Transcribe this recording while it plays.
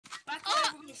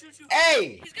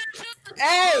Hey!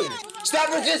 Hey! Stop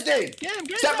resisting!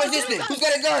 Stop resisting! Who's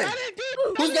got a gun?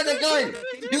 Who's got the gun?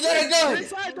 You got a gun! You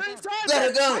got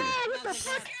a gun!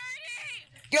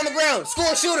 Get on the ground!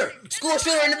 School shooter! School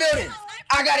shooter in the building!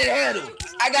 I got it handled!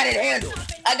 I got it handled!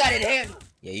 I got it handled!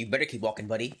 Yeah, you better keep walking,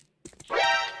 buddy.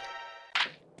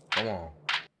 Come on.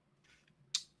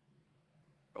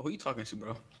 Bro, who you talking to,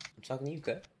 bro? I'm talking to you,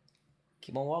 cut.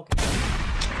 Keep on walking.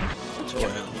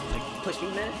 Push me,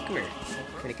 man. Come here.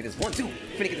 Finna get this 1-2.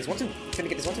 Finna get this 1-2. Finna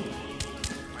get this 1-2.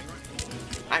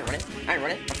 I ain't running. I ain't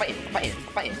running. I'm fighting. I'm fighting. I'm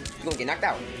fighting. You gonna get knocked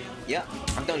out. Yeah.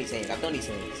 I'm done these things. I've done these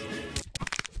things.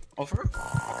 Oh, for real?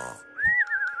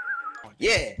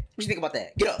 Yeah. What you think about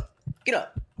that? Get up. Get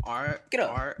up. Alright. Get up.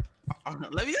 Alright.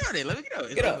 Let me get out of there. Let me get out.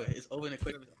 It's get over. Up. It's over and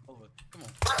quick. Over. Come on.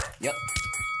 Yep.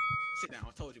 Sit down.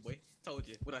 I told you, boy. Told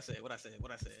you. What I said. What I said.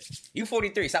 What I said. You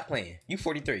 43. Stop playing. You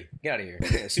 43. Get out of here.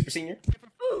 Super senior.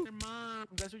 Mom.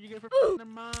 That's what you get for their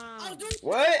mom.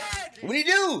 What? What'd he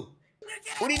do?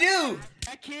 What'd he do?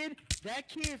 That kid, that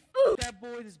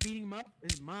boy that's beating him up,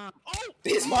 his mom. Oh!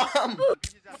 His mom.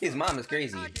 His mom is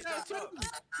crazy.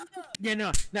 Yeah,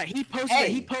 no, he posted Hey.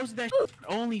 that. He posted that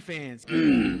on OnlyFans.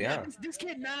 Yeah. This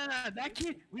kid, no. That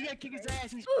kid, we gotta kick his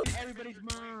ass. He's everybody's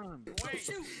mom.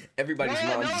 Everybody's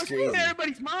mom is he's crazy.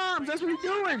 everybody's moms. That's what he's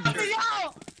doing.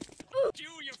 You,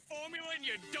 your formula, and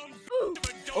your dumb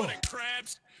Madonna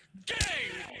crabs. Gang!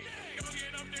 Go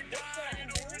get up there, die,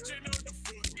 and original the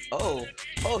foot.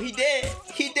 Oh, he dead.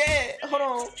 He dead. Hold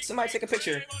on. Somebody take a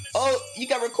picture. Oh, you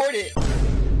got recorded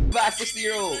by a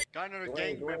 60-year-old. Guy on a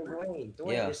gang member.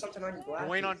 Yeah. There's something on your glasses.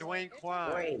 Dwayne on Dwayne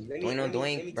Quan. Dwayne on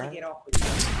Dwayne, bro.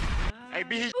 Hey,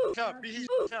 beat his up. Beat his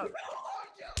up.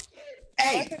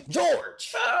 Hey, George.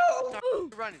 Stop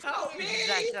running. Help me. Beat his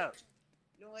ass up.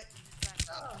 You know what?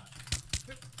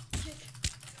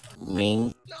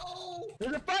 Me. No!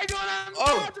 There's a fight going on in the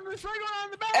Oh. bathroom. There's a fight going on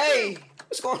in the bathroom. Hey,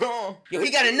 what's going on? Yo,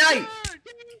 he got a knife.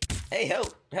 Hey,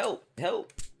 help. No,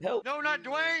 not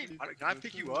Dwayne. Can I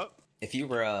pick you up? If you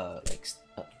were,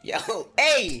 yo,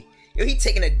 hey, yo, he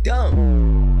taking a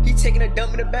dump. He taking a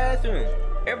dump in the bathroom.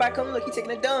 Everybody come look, he taking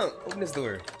a dump. Open this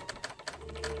door.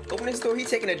 Open this door, he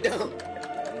taking a dump.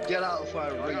 Get out before I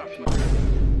rape you.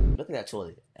 Look at that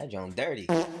toilet. That joint dirty.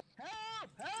 Help!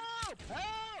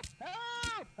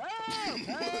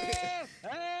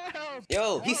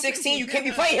 Yo, he's 16, you can't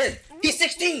be fighting him. He's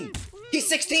 16. He's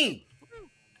 16.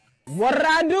 What'd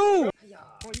I do?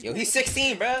 Yo, he's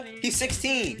 16, bro. He's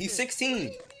 16. He's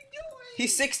 16.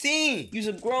 He's 16. You's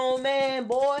a grown man,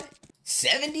 boy.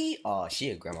 70? Oh,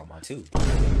 she a grandmama too.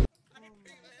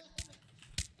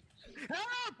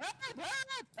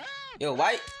 Yo,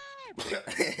 why?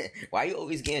 Why you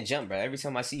always getting jumped, bro? Every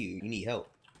time I see you, you need help.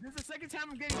 This is the second time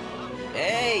I'm getting.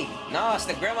 Hey, nah, it's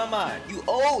the grandmama. You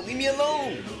old. Leave me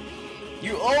alone.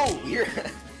 You old. You're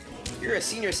a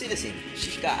senior citizen.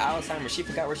 She got Alzheimer's. She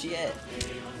forgot where she at.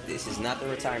 This is not the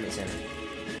retirement center.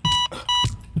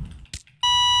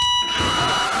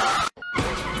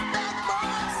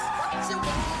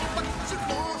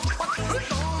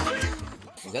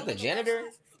 Is that the janitor?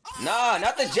 Nah,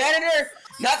 not the janitor.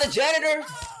 Not the janitor.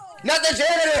 Not the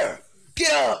janitor.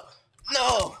 Get up.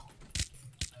 No.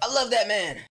 I love that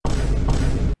man.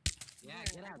 Yeah,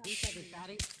 get out. Do something,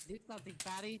 fatty. Do something,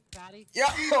 fatty.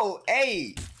 Yo,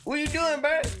 hey, what are you doing,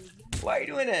 bro? Why are you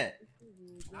doing that?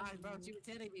 Bro, she was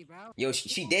hitting me, bro. Yo,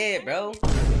 she dead, bro.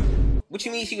 What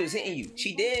you mean she was hitting you?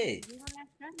 She dead.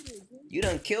 You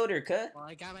done killed her, cut. Well,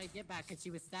 I got my get back because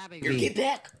she was stabbing Your me. get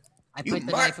back? I put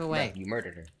the knife away. No, you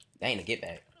murdered her. That ain't a get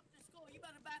back.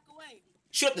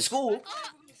 Shoot up the school.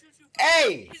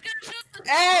 Hey!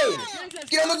 Hey!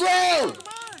 Get on the ground!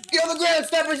 Get on the ground!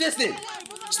 Stop resisting!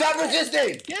 Stop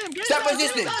resisting! Stop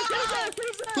resisting!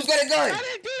 Who's got a gun?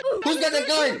 Who's got a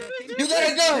gun? You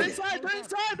got a gun!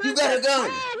 You got a gun!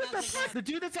 The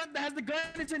dude that has the gun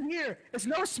is in here. It's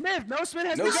No Smith. No Smith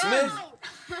has No the gun. Smith?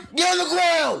 Get on the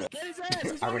ground! Get his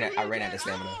ass. I ran out of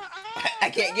stamina. I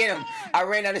can't get him. I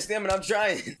ran out of stamina. I'm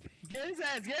trying. Get his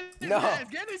ass. Get his No. ass.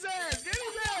 Get his ass. Get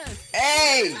his ass.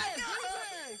 Hey! Get his ass.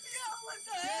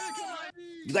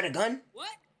 You got a gun? What?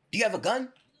 Do you have a gun?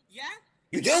 Yeah?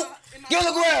 You do? Get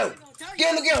on the ground! Get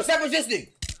on the ground! Stop resisting!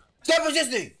 Stop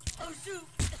resisting! Oh, shoot.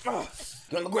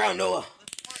 Get on the ground, Noah.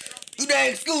 You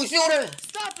dang school shooter!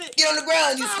 Stop it. Get on the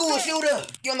ground, you Stop school it. shooter!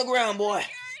 Get on the ground, boy.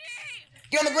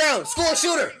 Get on the ground! School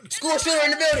shooter! School shooter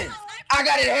in the building! I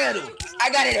got it handled! I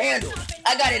got it handled!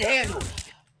 I got it handled!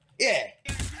 Yeah!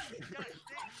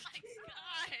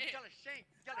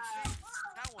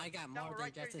 I got more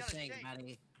than just a shank,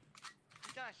 buddy.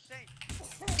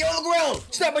 Get on the ground!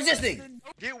 Stop resisting!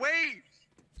 Get waved!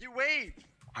 Get waved!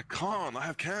 I can't. I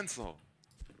have cancer.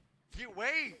 Get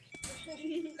away!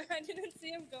 I didn't see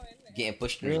him go in there. Getting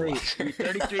pushed in Really? the You're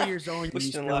 33 years old and Push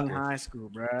you're the still in locker. high school,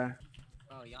 bruh.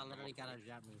 Bro, y'all literally got a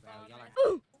job me, bro. Y'all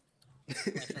are.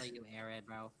 Especially you, Arid,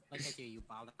 bro. Look at you, you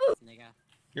bald ass nigga.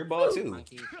 You're bald too.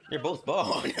 Monkey. You're both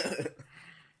bald.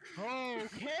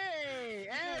 Okay.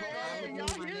 Hey, y'all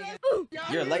hear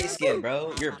that? You're light skinned,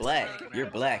 bro. You're black. You're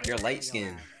black. You're light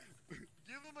skinned. Give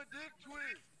him a dick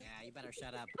twist! Yeah, you better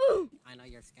shut up. I know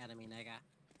you're scared of me, nigga.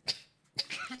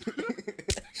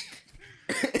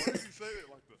 Why you say it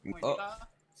like that? Oh.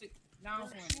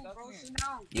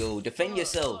 Yo, defend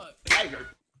yourself.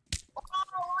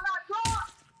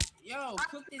 Yo,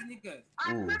 cook this nigga.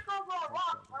 Ooh.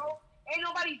 Ain't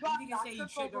nobody dropping. Nigga say you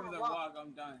tripped over the rock.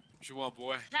 I'm done. What you want,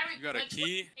 boy? You got a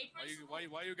key?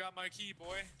 Why you got my key,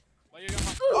 boy? Why you got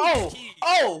my key?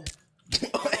 Oh!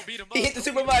 Beat him up. He hit the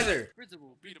supervisor.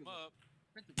 Principal. Beat him up.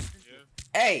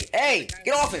 Yeah. Hey,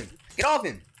 get off him. Get off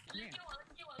him.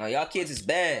 Oh, y'all kids is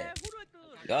bad.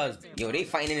 Y'all, yo, they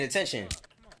fighting in attention.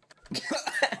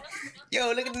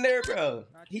 Yo, look at the nerd, bro.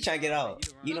 He trying to get out.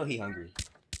 You know he hungry.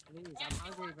 Please, I'm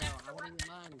hungry, bro. I want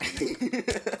to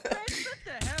eat lunch. Shut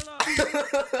the hell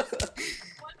up.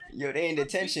 Yo, they in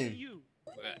detention.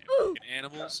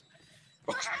 Animals.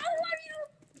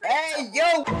 Hey,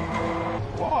 yo!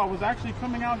 Well, I was actually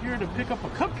coming out here to pick up a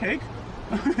cupcake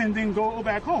and then go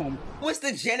back home. What's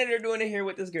the janitor doing in here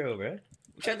with this girl, bro?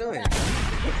 What y'all doing?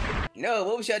 No,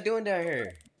 what was y'all doing down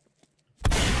here?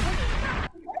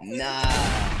 Nah.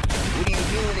 What are you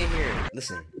doing in here?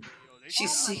 Listen.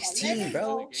 She's 16,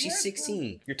 bro. She's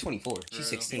 16. You're 24. She's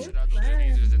 16.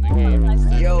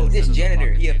 Yo, this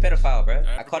janitor, he a pedophile, bro.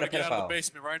 I caught a Get out of the pedophile.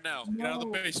 basement right now. Get out of the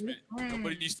basement.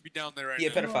 Nobody needs to be down there right He a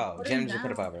now. pedophile. Janitor's a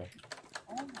pedophile, bro.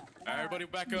 Everybody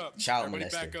back up. Child Everybody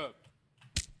molester. back up.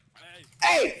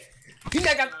 Hey! You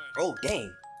not got. Oh,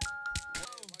 dang.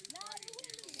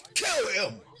 Kill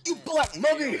him! You black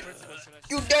monkey!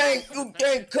 You dang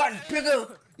cotton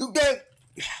picker! You dang.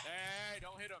 Hey,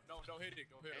 don't hit him. Don't hit it.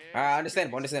 Don't hit him. Alright,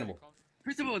 understandable, understandable.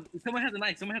 Principal, someone has a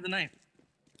knife. Someone has a knife.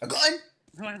 A gun?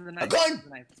 Someone has a knife. A gun?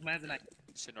 Someone has a knife.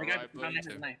 Sitting The guy right, down there has a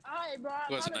buddy. knife. Alright, bro.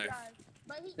 Who has a knife?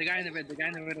 The guy in the red. The guy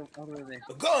in the red over there.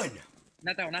 A gun!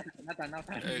 Not that one. Not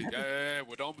that. Hey,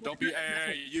 well, don't be.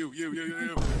 Hey, you.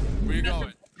 Where you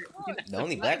going? The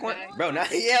only black one? Bro, not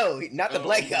the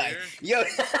black guy. here?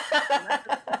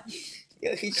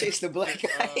 Yo, he chased the black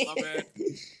guy. My bad.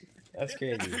 That's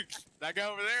crazy. That guy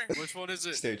over there? Which one is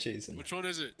it? Still chasing. Which one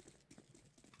is it?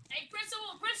 Hey,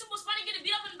 Principal, Spidey getting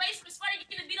beat up in the basement. Spidey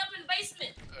getting beat up in the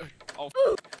basement. Oh,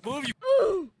 move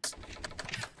you.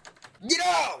 Get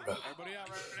out! Everybody out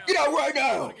right now. Get out right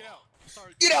now! Everybody Get out.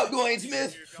 Sorry. Get out, Dwayne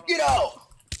Smith! Get out!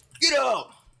 Get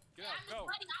out! Get out. Go.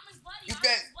 I'm his buddy. You I'm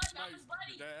can't- his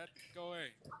buddy. Dad, go away.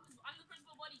 I'm the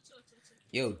principal buddy. Chill.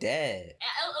 Yo, Dad.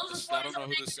 I don't know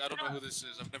who this. I don't know who this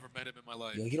is. I've never met him in my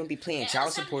life. Yo, you don't be playing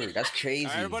child support. That's crazy.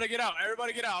 All right, everybody get out.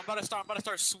 Everybody get out. I'm about to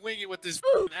start swinging with this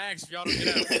f***ing axe if y'all don't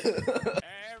get out.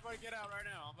 Hey, everybody get out right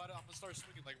now. I'm gonna start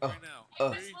swinging like right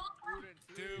now. 3,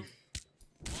 2,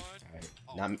 1. Alright,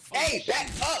 Oh, now fuck. hey, back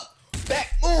up!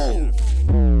 Back, move!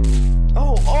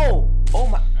 Oh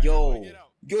my, yo.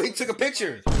 Yo, he took a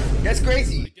picture. That's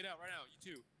crazy. Get out right now.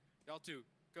 You two. Y'all two.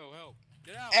 Go help.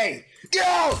 Get out. Hey, get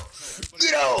out!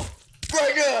 Get out!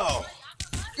 Right now!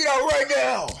 Get out right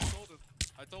now!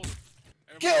 I told him.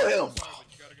 Kill Everybody, him. I'm sorry,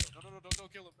 but you gotta go. No,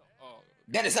 don't kill him. Oh,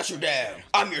 That is not your dad.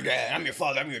 I'm your dad. I'm your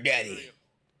father. I'm your daddy.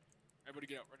 everybody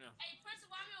get out right now. Hey,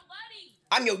 Principal, I'm your buddy.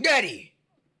 I'm your daddy.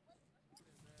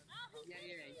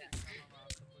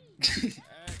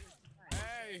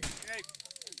 Hey.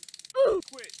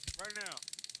 Quit right now.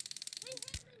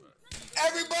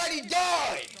 Everybody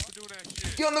die! For doing that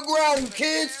shit. Get on the ground, you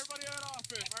kids! Everybody out of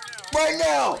office Right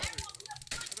now!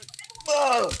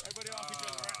 Everybody off each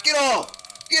other right Get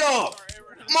off! Get off!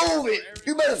 Move it!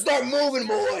 You better start moving,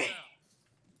 boy!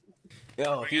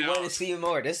 Yo, if you want to see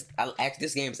more, this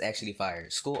game's actually fire.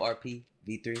 School RP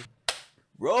V3.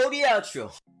 Roll the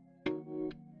outro.